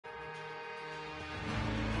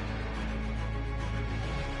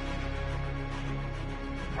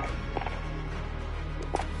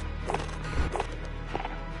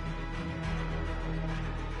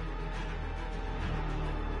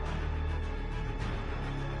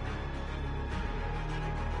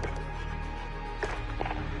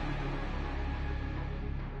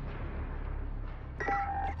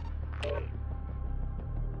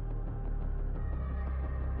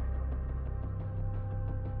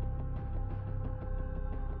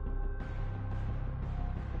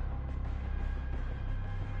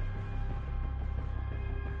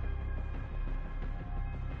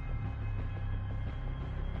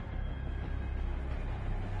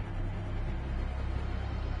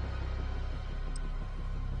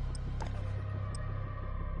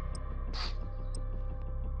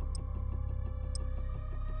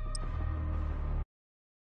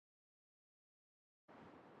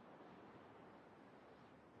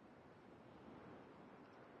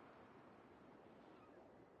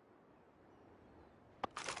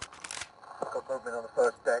Movement on the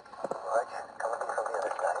first deck. Right, coming in from the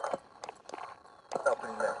other side.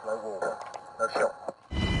 Opening left, low wall. No shot.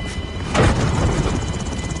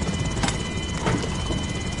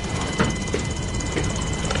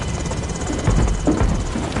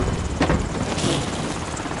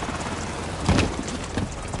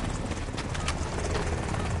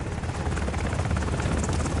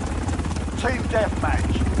 Team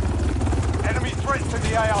deathmatch. Enemy threats in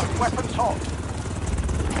the AO. Weapons hot.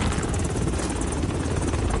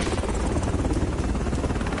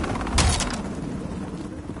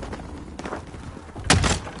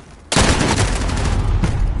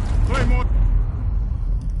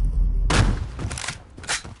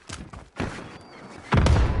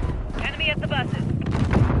 Enemy at the buses.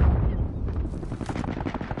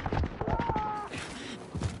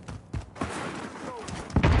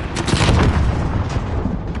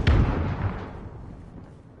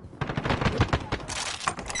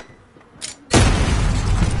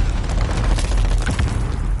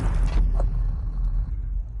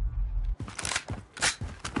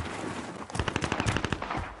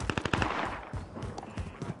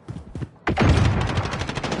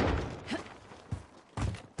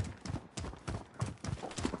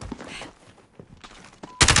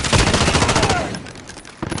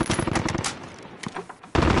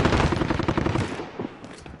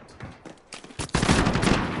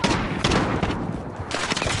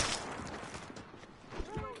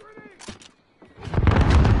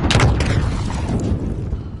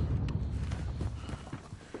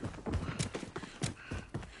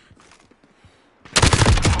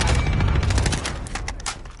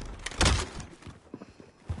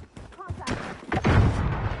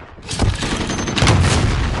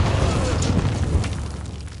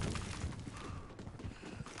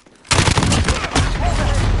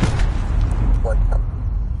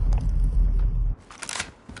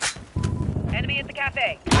 Enemy at the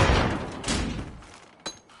cafe.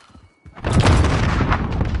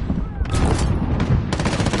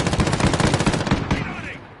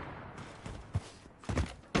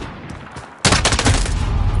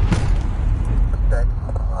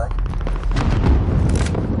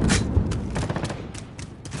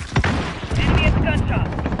 Enemy at the gun shop.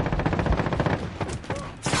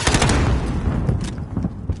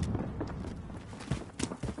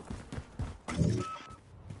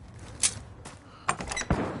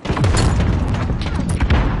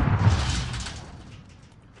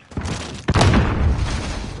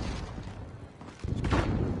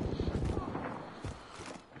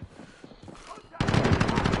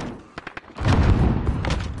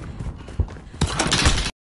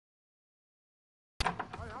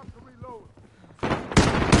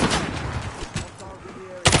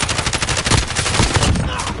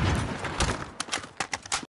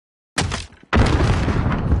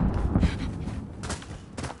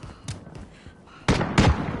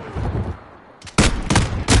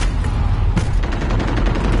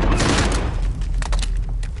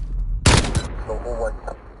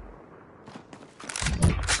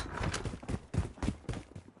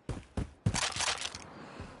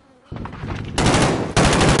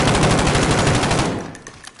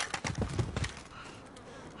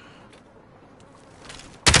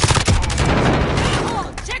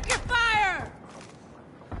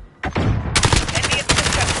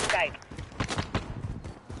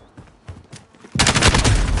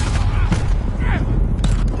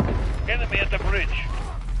 Enemy at the bridge.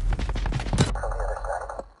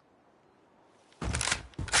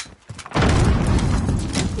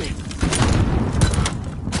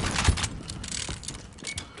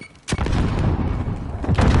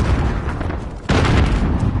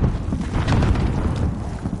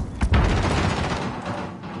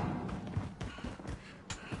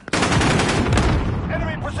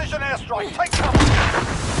 Enemy precision airstrike. Take cover.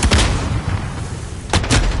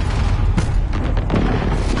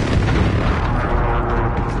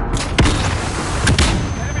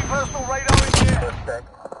 Personal radar in the air.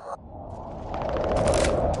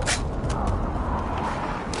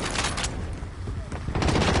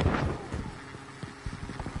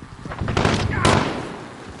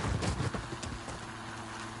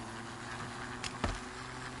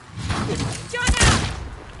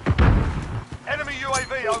 Enemy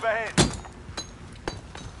UAV overhead.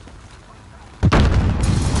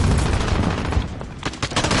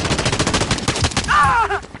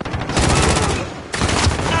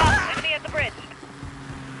 Enemy at the bridge.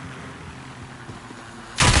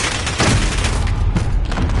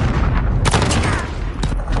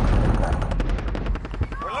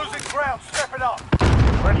 We're losing ground. Step it up.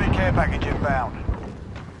 Friendly care package inbound.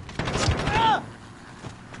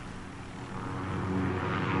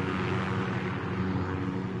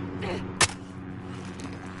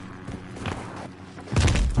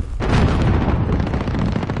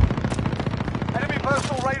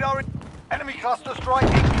 radar. Enemy cluster strike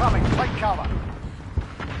incoming. Take cover.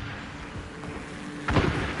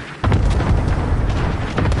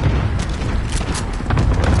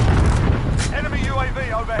 Enemy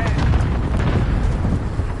UAV overhead.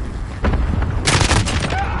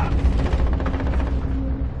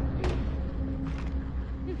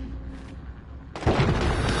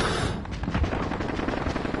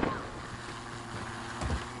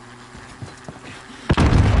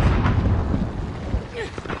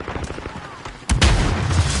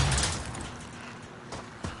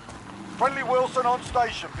 Friendly Wilson on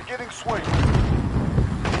station, beginning sweep.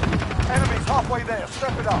 Enemies halfway there,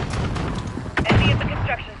 step it up. Enemy at the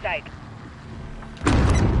construction site.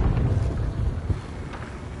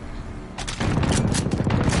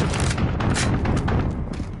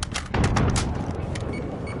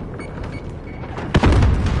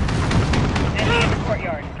 Enemy in the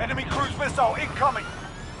courtyard. Enemy cruise missile incoming.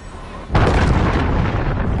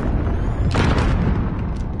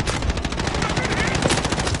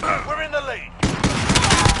 We're in the lead.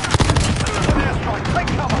 This is an airstrike. Take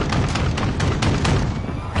cover.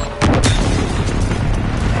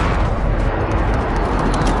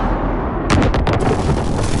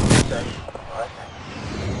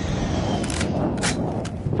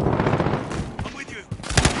 I'm with you.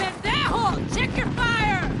 ¡Pendejo! Check your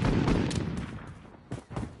fire!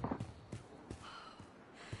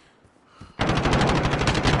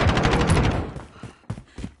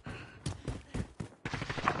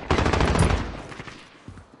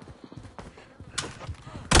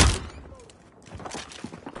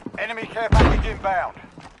 Enemy care package inbound.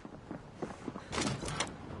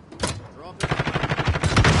 Drop it.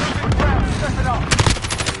 Moving ground, step it up.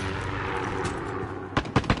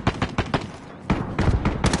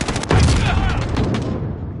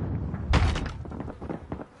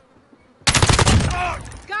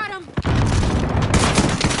 Got him!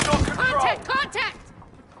 Got control. Contact! Contact!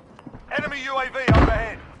 Enemy UAV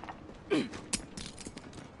overhead.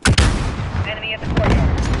 Enemy at the courtyard.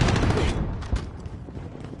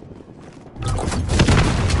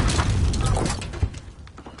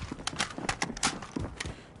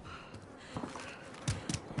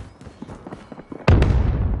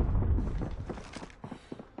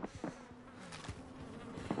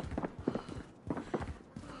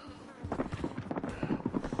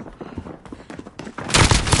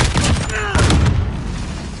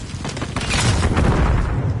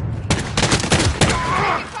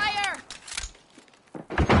 Fire!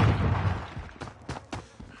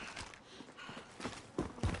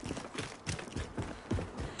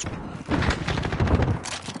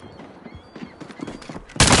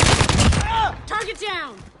 Target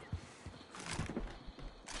down!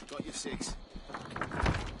 Got your 6.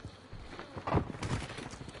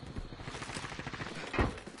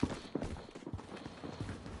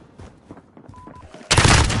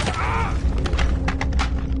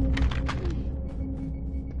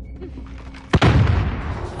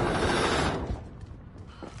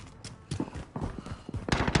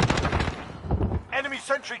 Enemy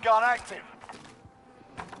sentry gun active.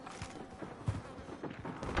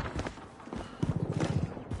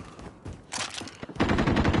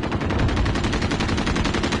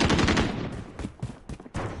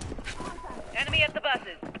 Enemy at the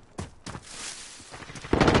buses.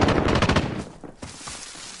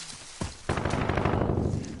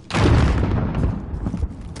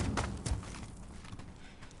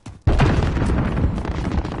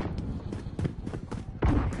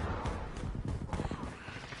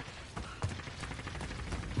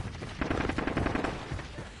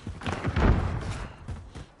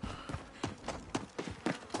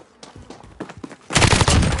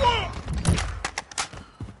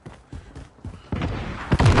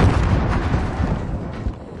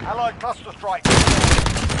 Allied cluster strike.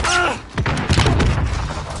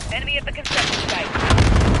 Enemy at the construction site.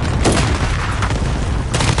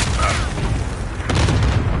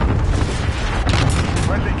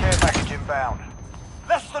 Friendly care package inbound.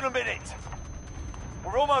 Less than a minute.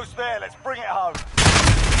 We're almost there. Let's bring it home.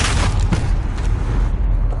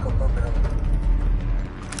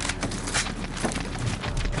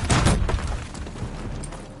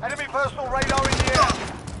 Enemy personal radar in the air.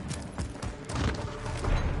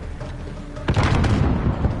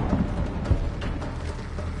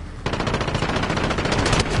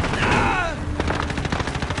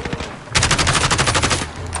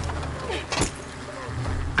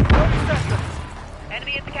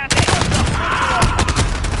 Enemy at the cafe.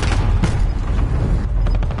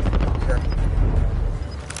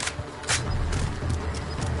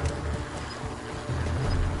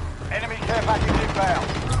 Enemy care package inbound.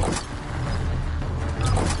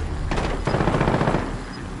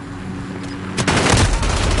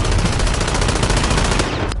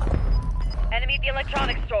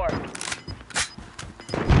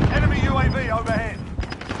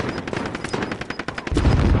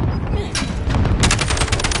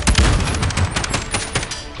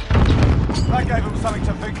 That gave them something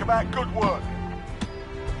to think about. Good work.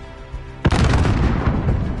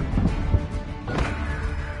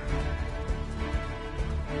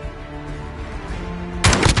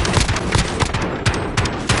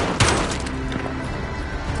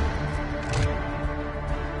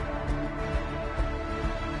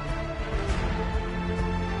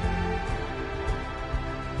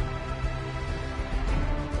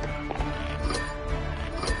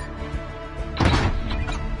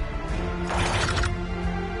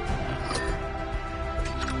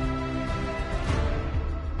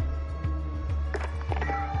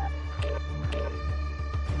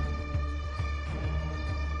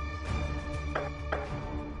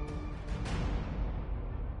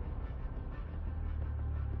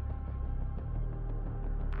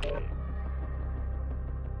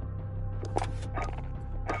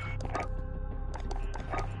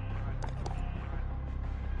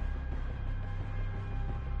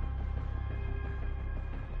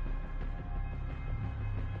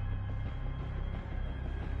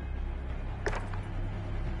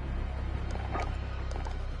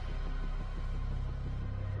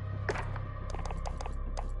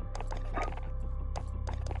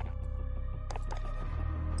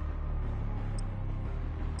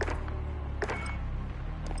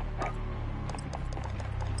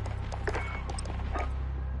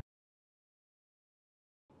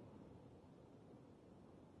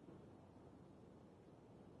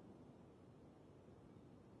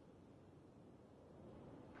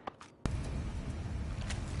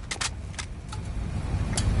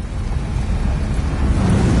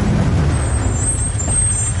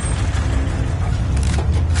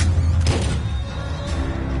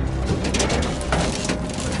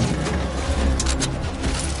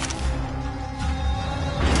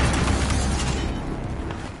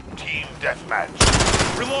 Deathmatch.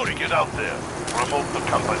 Reloading. Get out there. Promote the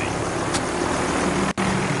company.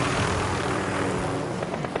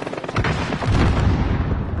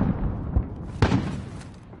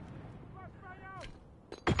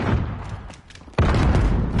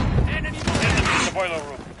 Enemy in the boiler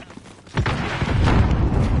room.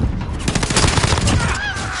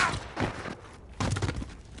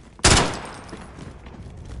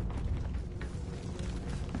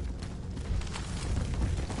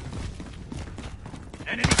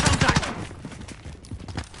 Enemy contact!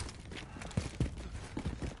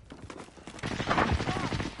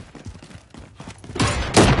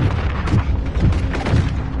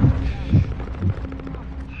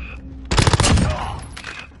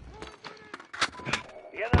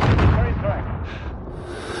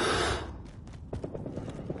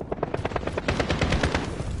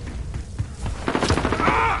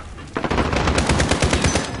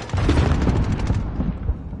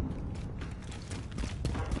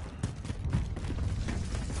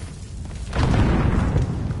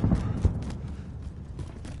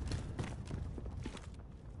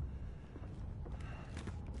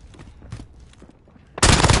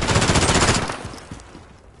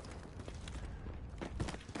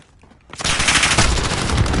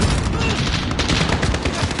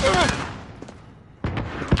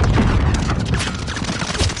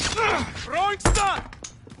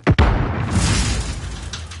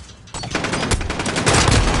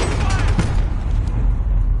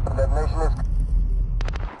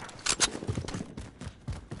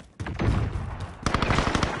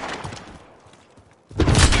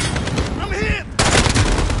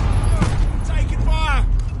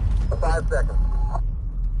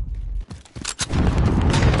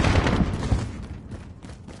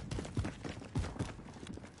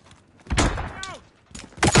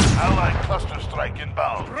 Allied cluster strike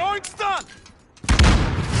inbound. Reinstein!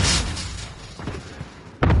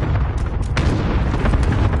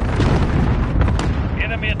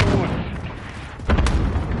 Enemy at the woods.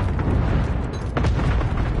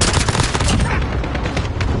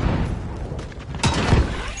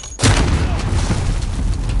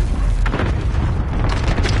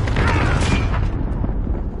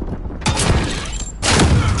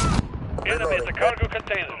 Enemy at the cargo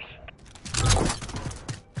containers.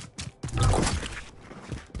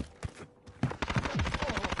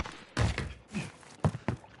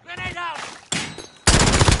 Grenade out!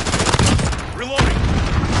 Reloading.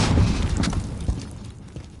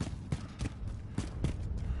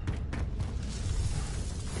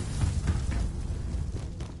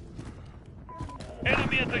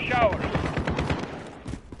 Enemy at the showers.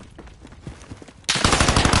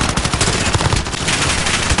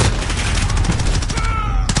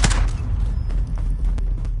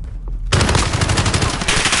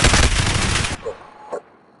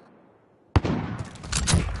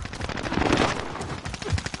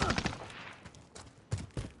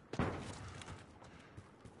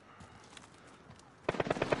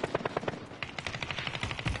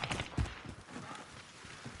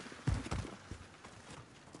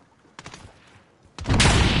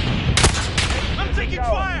 taking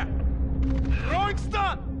shower. fire! Throwing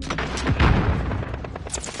stun!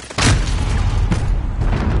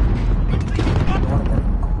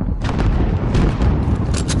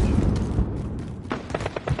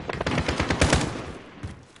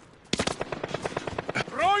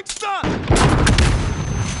 Throwing stun!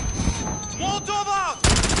 Molotov out!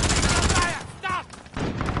 Fire! Stop!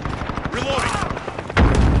 Reloading.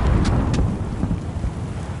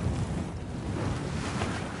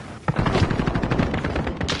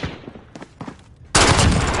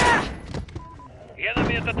 The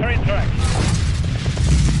enemy at the train tracks.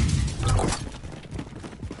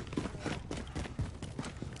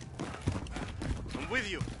 I'm with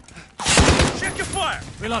you. Check your fire!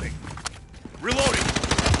 Reloading. Reloading.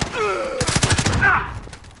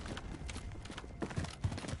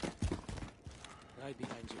 Right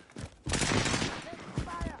behind you.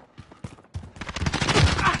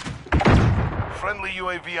 Friendly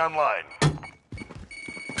UAV online.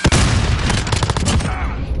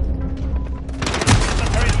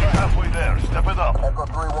 Halfway there. Step it up. Echo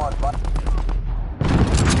 3-1.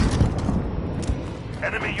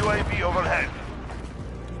 Enemy UAV overhead.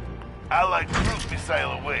 Allied cruise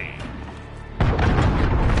missile away.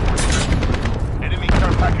 Enemy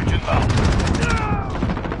care package inbound.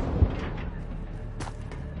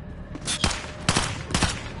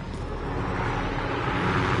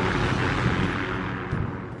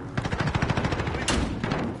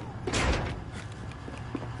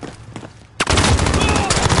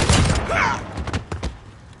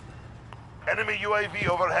 Enemy UAV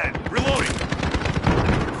overhead. Reloading.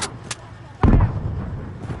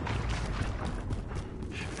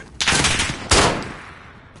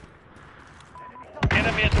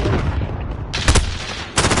 Enemy at the woods.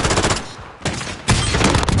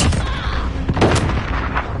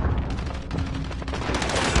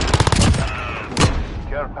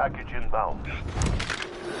 Care package inbound.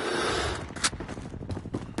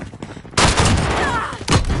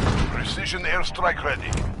 Precision airstrike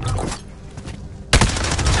ready.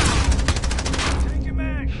 Take him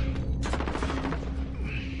back!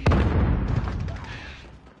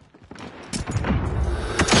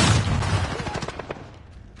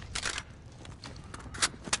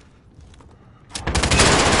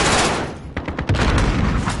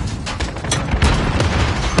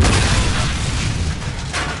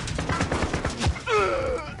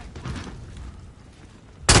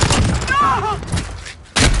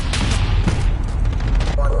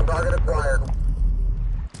 Target acquired.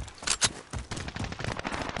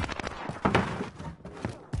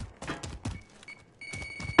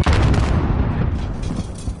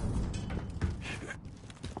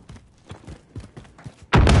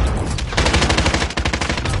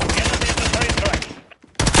 Enemy at the train tracks.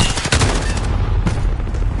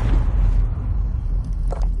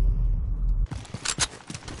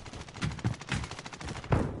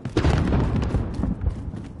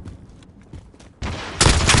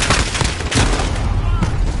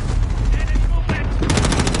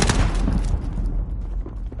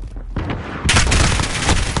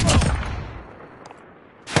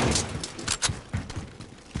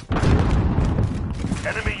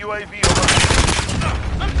 Enemy UAV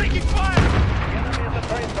overhead. I'm taking fire! Enemy at the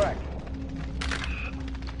train tracks.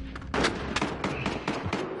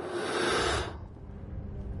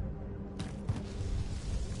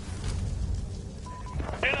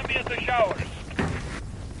 Enemy at the showers.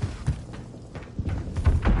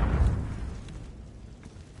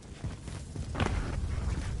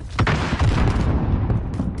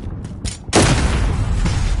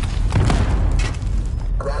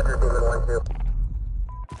 Roger, moving 1-2.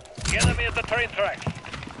 Enemy at the train tracks.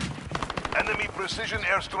 Enemy precision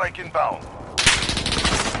airstrike inbound.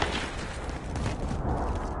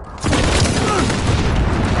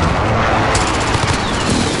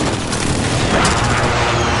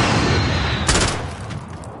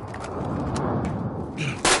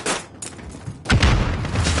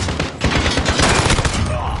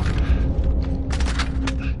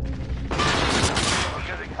 We're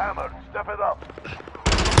getting hammered. Step it up.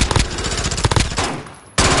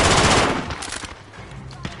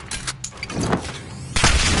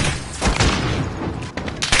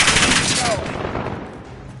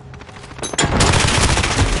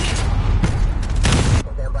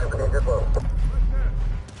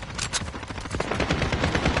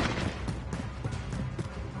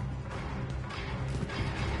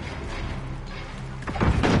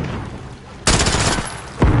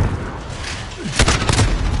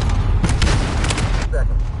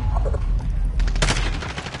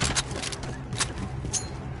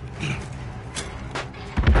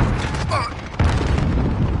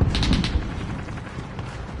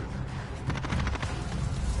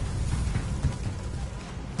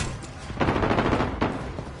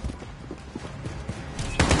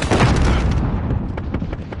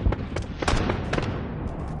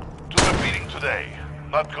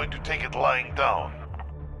 going to take it lying down.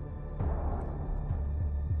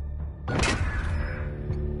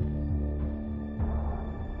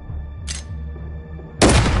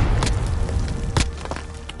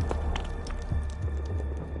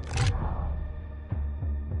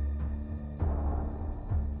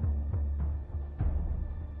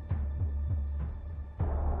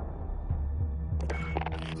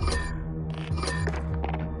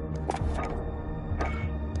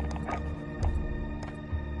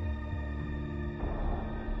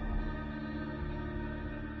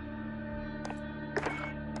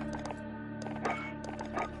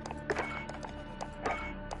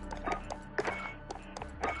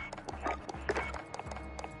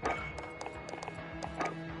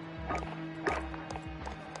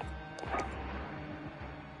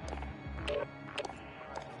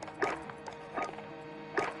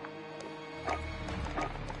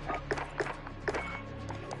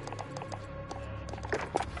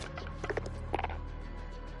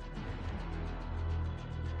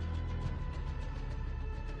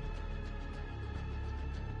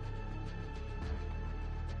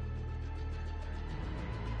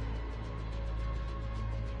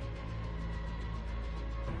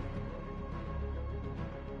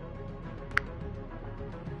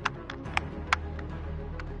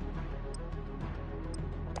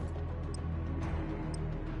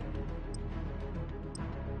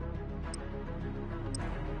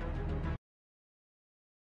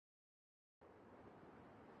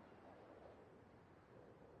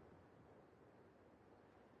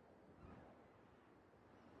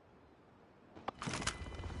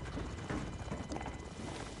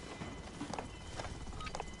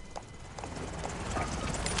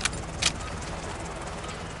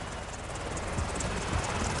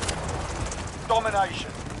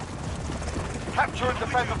 Domination. Capture and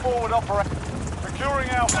defend the forward operation. Securing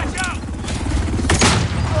Alpha. Watch out!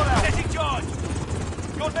 Got Alpha. Setting charge!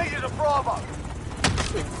 You're needed at Bravo.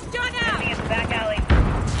 Stun out! In the back alley.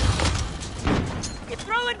 You're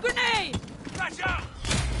throwing grenade! Watch out!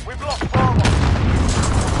 We've lost Bravo.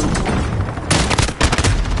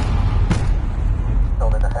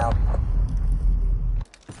 Still in the house.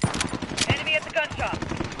 Enemy at the gun shop.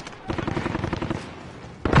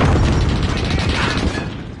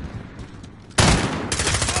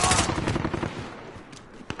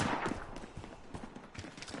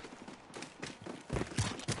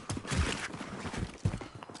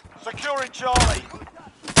 Securing Charlie.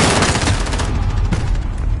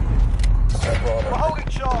 We're holding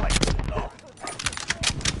Charlie.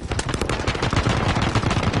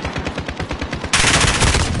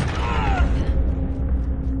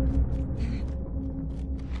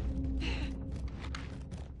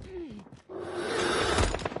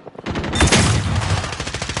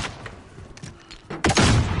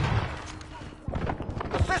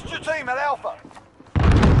 Assist your team at Alpha.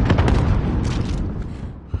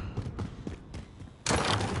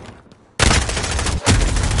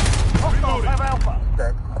 Hostiles have Alpha.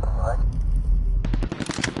 Dead. Right.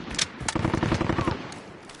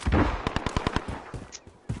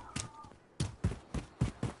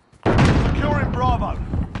 Securing Bravo.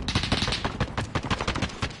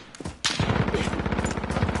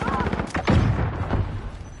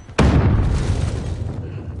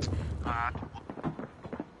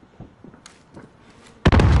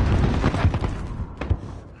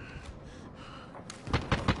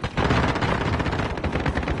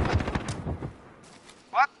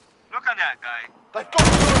 What? Look at that guy. They've got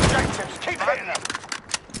two objectives. Keep hitting them.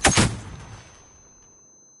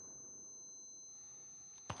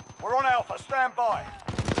 We're on Alpha. Stand by.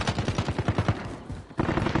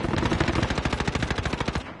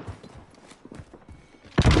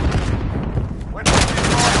 We're taking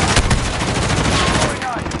Bravo. Securing A.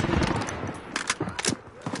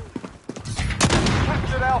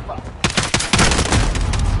 Captured Alpha.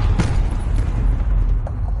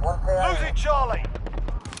 One pair. Losing Charlie.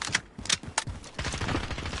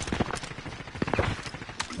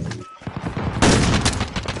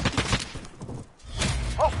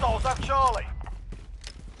 Hostiles have Charlie.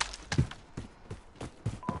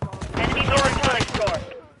 Enemy electronic store.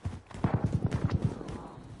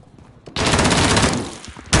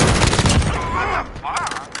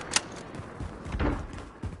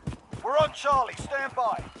 We're on Charlie. Stand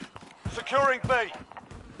by. Securing B.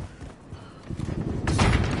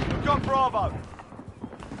 We've got Bravo.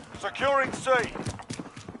 Securing C.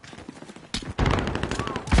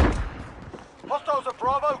 Hostiles at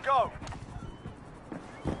Bravo, go.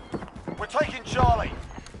 We're taking Charlie.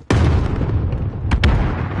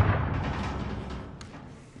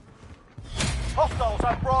 Hostiles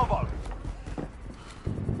at Bravo.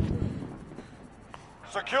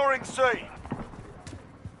 Securing C.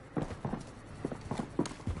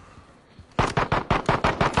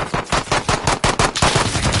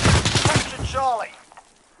 Captured Charlie.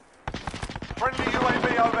 Friendly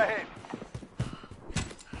UAV overhead.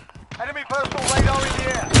 Enemy personal radar in the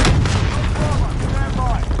air. Stand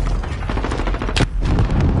by.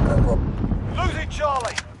 Losing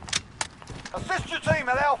Charlie. Assist your team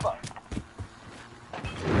at Alpha.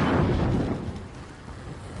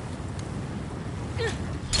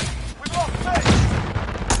 We've lost C.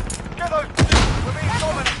 Get those positions. We're being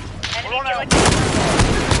dominated. We're on Alpha.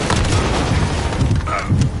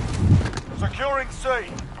 Securing C.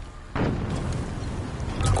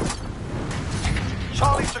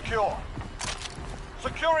 Charlie secure.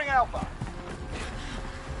 Securing Alpha.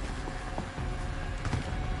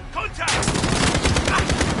 Contact!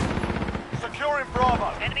 Securing Bravo.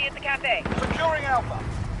 Enemy at the cafe. Securing Alpha.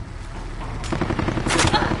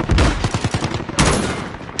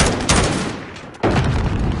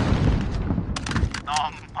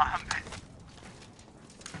 No mames.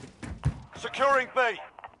 Securing B.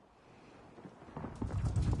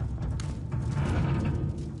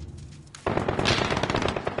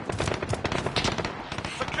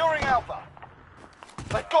 Securing Alpha.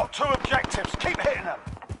 They've got 2 objectives. Keep hitting them.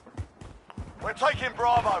 We're taking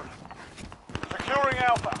Bravo. Securing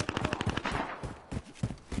Alpha.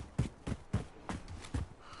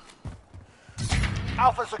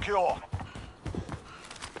 Alpha secure.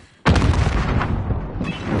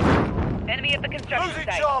 Enemy at the construction Losing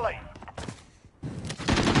site. Charlie.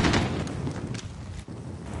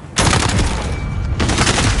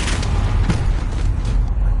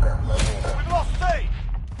 We've lost C.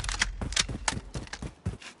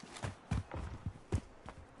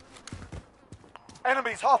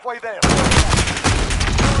 Enemies halfway there.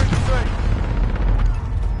 Securing C.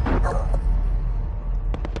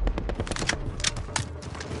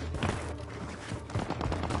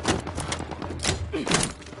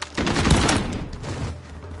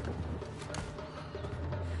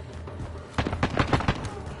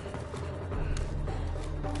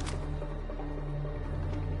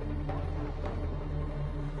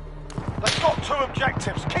 They've got 2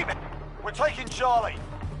 objectives. Keep it. We're taking Charlie.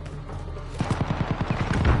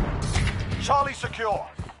 Charlie secure.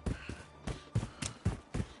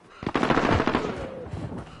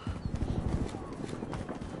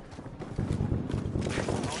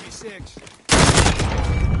 Only 6.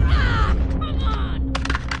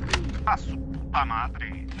 A su puta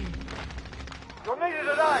madre. You're needed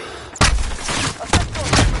today. Assist your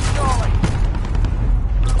team with Charlie.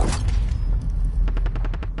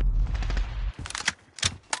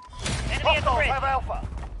 Enemy at the Hostiles bridge. have Alpha.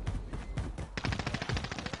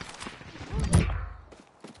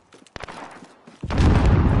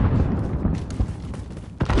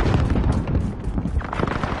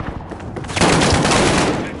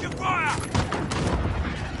 Taking fire!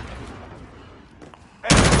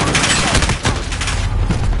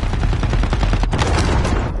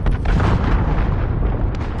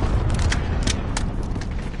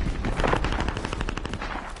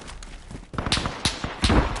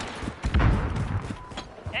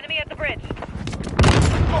 Enemy at the bridge.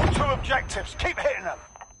 Got 2 objectives. Keep hitting them.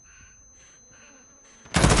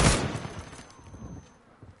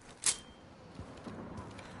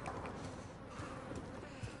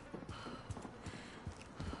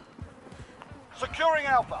 Securing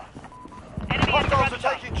Alpha. Enemy at the Hostiles gun are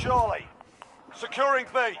shop. taking Charlie. Securing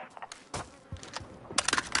B.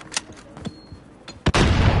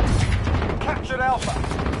 Captured Alpha.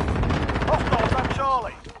 Hostiles have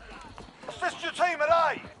Charlie. Assist your team at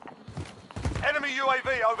A. Enemy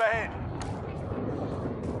UAV overhead.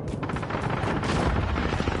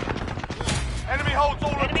 Enemy holds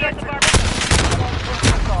all Enemy at the objectives.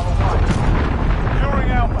 Missile away.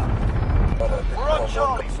 Securing Alpha. We're on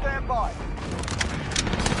Charlie. Stand by.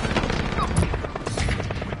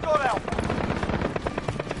 We've got Alpha.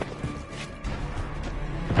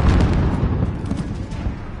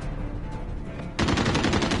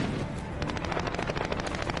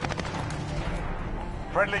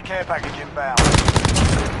 Friendly care package inbound.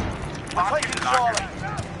 We're taking Charlie.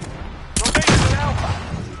 You're needed at Alpha.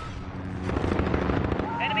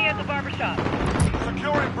 Enemy at the barber shop.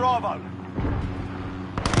 Securing Bravo.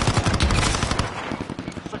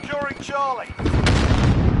 Securing Charlie.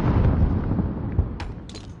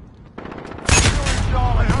 Securing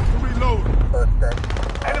Charlie. have to reload.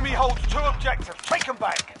 Enemy holds 2 objectives. Take them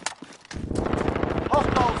back.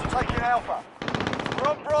 Hostiles are taking Alpha. We're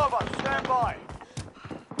on Bravo. Stand by.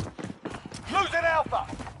 Losing Alpha.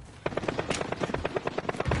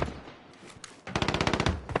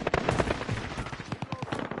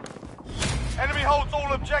 Enemy holds all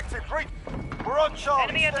all objectives. We're on Charlie.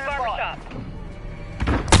 Enemy at the Stand barber by. shop.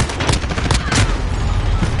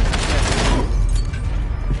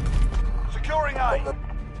 Securing A.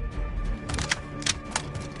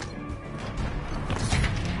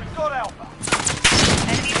 We've got Alpha.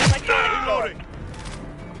 Enemy's electronics store. Reloading.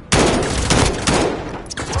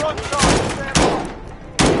 We're on Charlie. Stand by.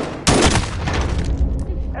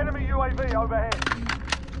 Enemy UAV overhead.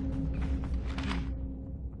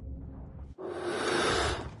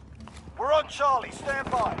 We're on Charlie.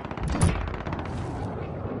 Stand by.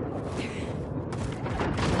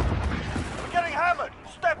 We're getting hammered.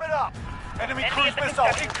 Step it up. Enemy Enemy cruise at the missile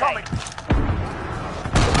construction incoming.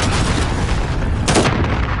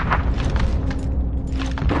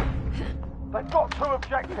 They've got 2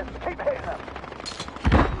 objectives. Keep hitting them.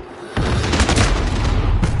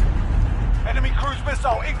 Enemy cruise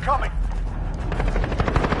missile incoming.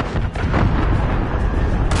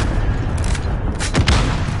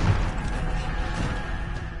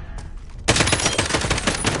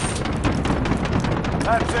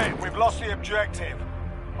 That's it. We've lost the objective.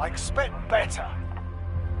 I expect better.